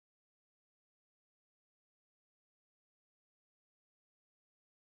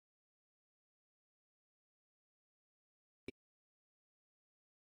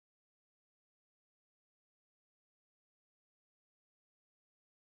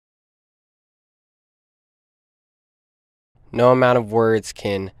No amount of words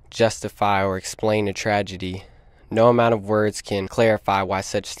can justify or explain a tragedy. No amount of words can clarify why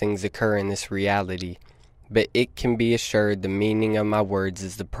such things occur in this reality. But it can be assured the meaning of my words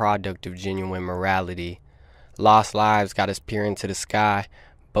is the product of genuine morality. Lost lives got us peering to the sky.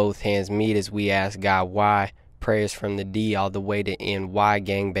 Both hands meet as we ask God why. Prayers from the D all the way to NY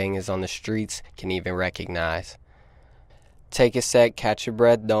gangbangers on the streets can even recognize. Take a sec, catch your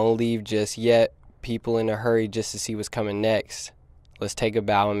breath, don't leave just yet. People in a hurry just to see what's coming next. Let's take a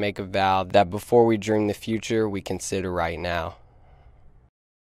bow and make a vow that before we dream the future, we consider right now.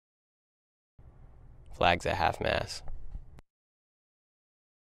 Flags at half-mast.